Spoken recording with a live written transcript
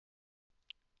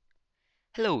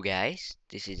Hello guys,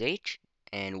 this is H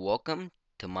and welcome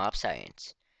to Mob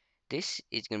Science. This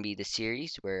is going to be the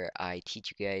series where I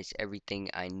teach you guys everything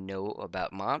I know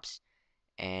about mobs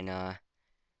and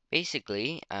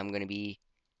basically I'm going to be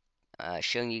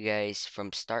showing you guys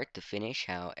from start to finish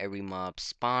how every mob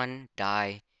spawn,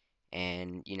 die,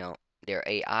 and their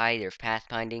AI, their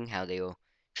pathfinding, how they'll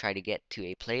try to get to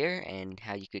a player and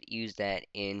how you could use that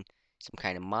in some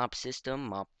kind of mob system,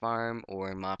 mob farm,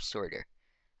 or mob sorter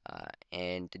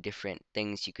and the different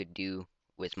things you could do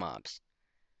with mobs.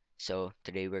 So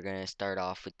today we're gonna start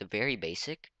off with the very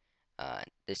basic,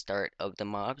 the start of the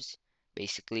mobs,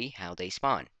 basically how they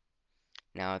spawn.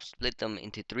 Now I've split them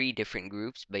into three different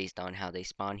groups based on how they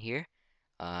spawn here.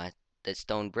 Uh, the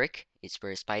stone brick is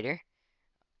for a spider,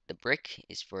 the brick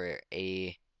is for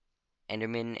a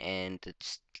enderman, and the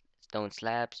stone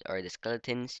slabs are the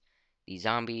skeletons, the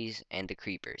zombies, and the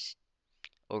creepers.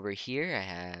 Over here, I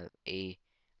have a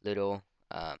little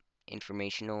uh,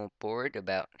 informational board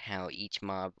about how each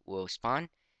mob will spawn.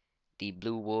 The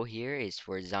blue wool here is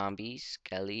for zombies,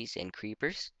 skellies, and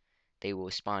creepers. They will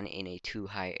spawn in a 2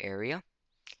 high area.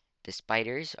 The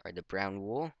spiders, or the brown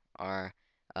wool, are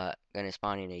gonna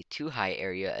spawn in a 2 high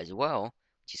area as well,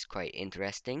 which is quite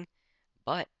interesting.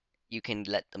 But you can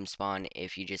let them spawn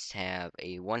if you just have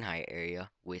a 1 high area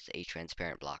with a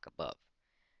transparent block above.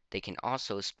 They can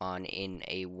also spawn in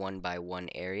a 1 by 1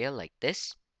 area like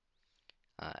this.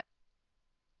 Of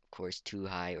course, 2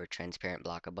 high or transparent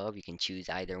block above. You can choose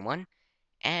either one.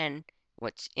 And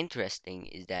what's interesting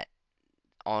is that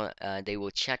they will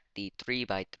check the 3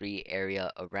 by 3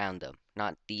 area around them.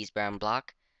 Not these brown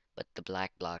block, but the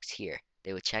black blocks here.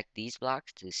 They will check these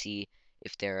blocks to see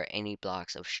if there are any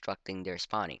blocks obstructing their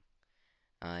spawning.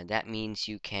 That means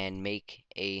you can make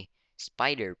a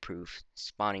spider-proof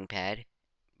spawning pad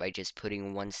by just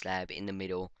putting one slab in the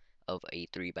middle of a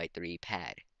 3 by 3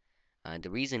 pad.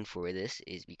 The reason for this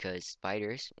is because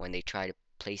spiders, when they try to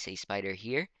place a spider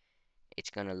here, it's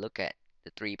going to look at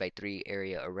the 3 by 3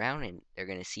 area around and they're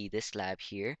going to see this slab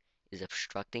here is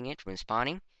obstructing it from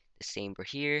spawning. The same for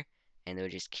here, and they'll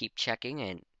just keep checking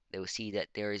and they'll see that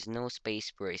there is no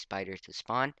space for a spider to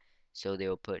spawn, so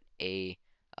they'll put a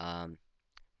um,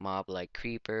 mob like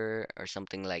creeper or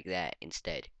something like that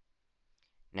instead.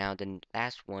 Now the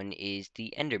last one is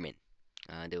the Enderman.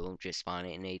 They will just spawn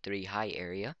in a 3 high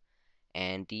area,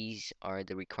 and these are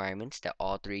the requirements that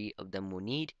all three of them will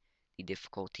need. The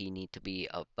difficulty need to be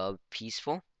above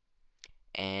peaceful,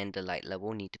 and the light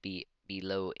level need to be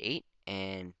below 8,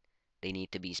 and they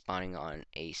need to be spawning on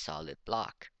a solid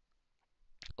block.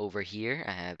 Over here,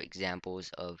 I have examples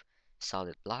of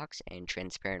solid blocks and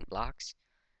transparent blocks.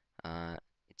 Uh,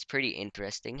 it's pretty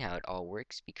interesting how it all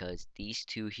works because these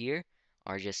two here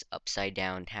are just upside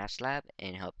down half slab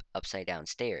and upside down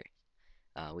stairs,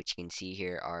 which you can see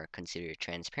here are considered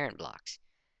transparent blocks.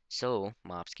 So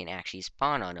mobs can actually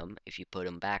spawn on them if you put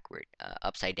them backward,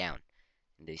 upside down.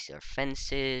 These are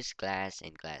fences, glass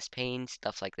and glass panes,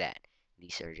 stuff like that.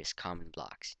 These are just common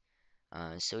blocks.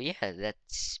 So yeah,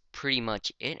 that's pretty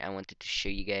much it. I wanted to show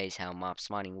you guys how mob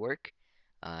spawning work.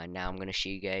 Now I'm gonna show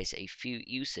you guys a few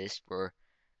uses for,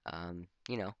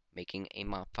 making a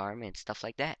mob farm and stuff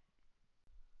like that.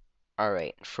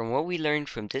 Alright, from what we learned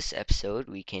from this episode,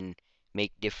 we can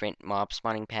make different mob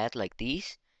spawning pads like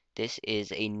these. This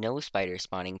is a no spider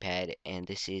spawning pad, and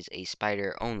this is a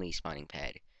spider only spawning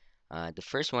pad. The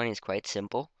first one is quite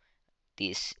simple.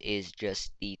 This is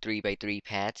just the 3 by 3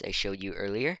 pads I showed you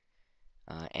earlier,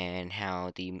 and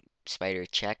how the spider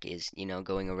check is,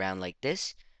 going around like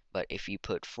this. But if you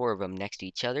put four of them next to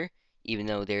each other, even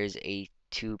though there's a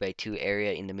 2 by 2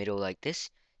 area in the middle like this,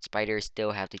 spiders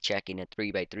still have to check in a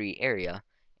 3 by 3 area,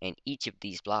 and each of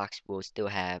these blocks will still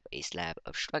have a slab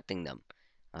obstructing them.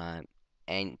 Uh,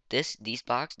 and these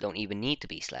blocks don't even need to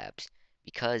be slabs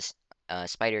because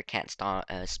spider can't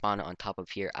spawn on top of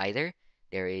here either.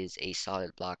 There is a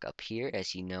solid block up here,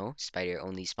 as you know. Spider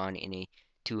only spawn in a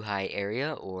 2 high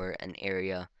area or an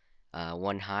area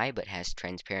 1 high but has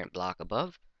transparent block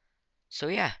above. So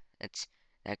yeah,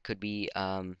 that could be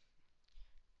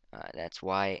that's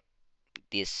why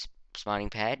this spawning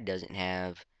pad doesn't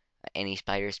have any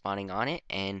spiders spawning on it,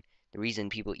 and the reason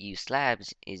people use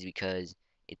slabs is because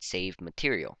it saved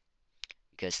material.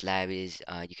 Because slab is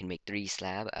you can make 3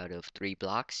 slab out of 3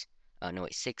 blocks. No,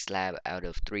 wait, 6 slab out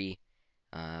of 3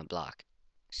 block.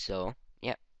 So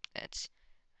yeah, that's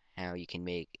how you can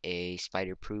make a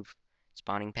spider-proof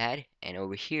spawning pad. And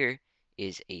over here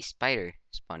is a spider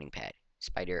spawning pad,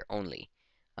 spider only.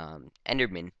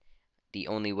 Enderman, the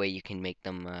only way you can make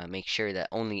them make sure that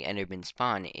only Enderman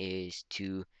spawn is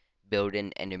to build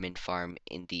an Enderman farm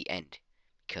in the end.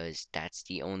 because that's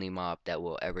the only mob that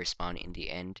will ever spawn in the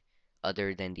end,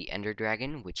 other than the Ender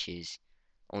Dragon, which is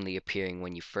only appearing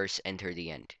when you first enter the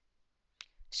end.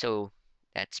 So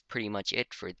that's pretty much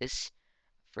it for this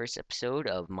first episode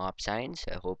of Mob Science.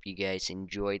 I hope you guys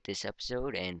enjoyed this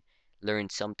episode and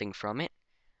learned something from it.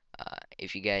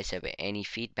 If you guys have any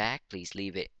feedback, please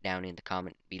leave it down in the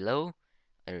comment below.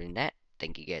 Other than that,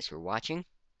 thank you guys for watching.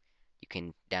 You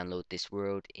can download this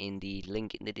world in the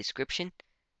link in the description,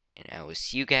 and I will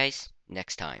see you guys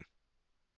next time.